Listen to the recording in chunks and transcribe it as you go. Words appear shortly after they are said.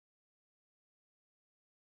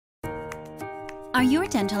Are your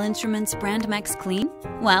dental instruments BrandMax clean?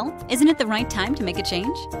 Well, isn't it the right time to make a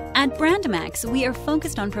change? At BrandMax, we are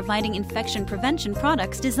focused on providing infection prevention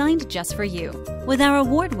products designed just for you. With our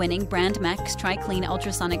award-winning BrandMax Tri-Clean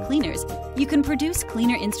Ultrasonic cleaners, you can produce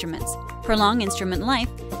cleaner instruments, prolong instrument life,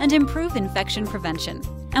 and improve infection prevention.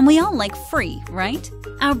 And we all like free, right?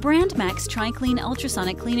 Our BrandMax Tri-Clean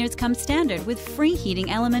Ultrasonic cleaners come standard with free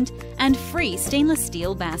heating element and free stainless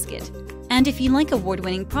steel basket. And if you like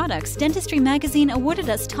award-winning products, Dentistry Magazine awarded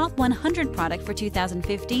us Top 100 product for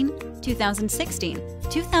 2015, 2016,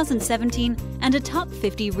 2017, and a Top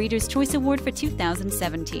 50 Reader's Choice Award for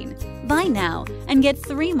 2017. Buy now and get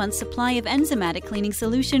 3 months supply of enzymatic cleaning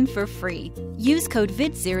solution for free. Use code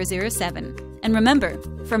VID007. And remember,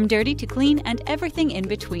 from dirty to clean and everything in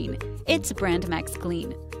between, it's BrandMax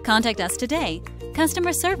Clean. Contact us today.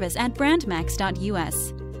 Customer service at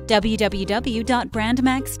brandmax.us.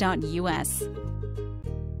 www.brandmax.us.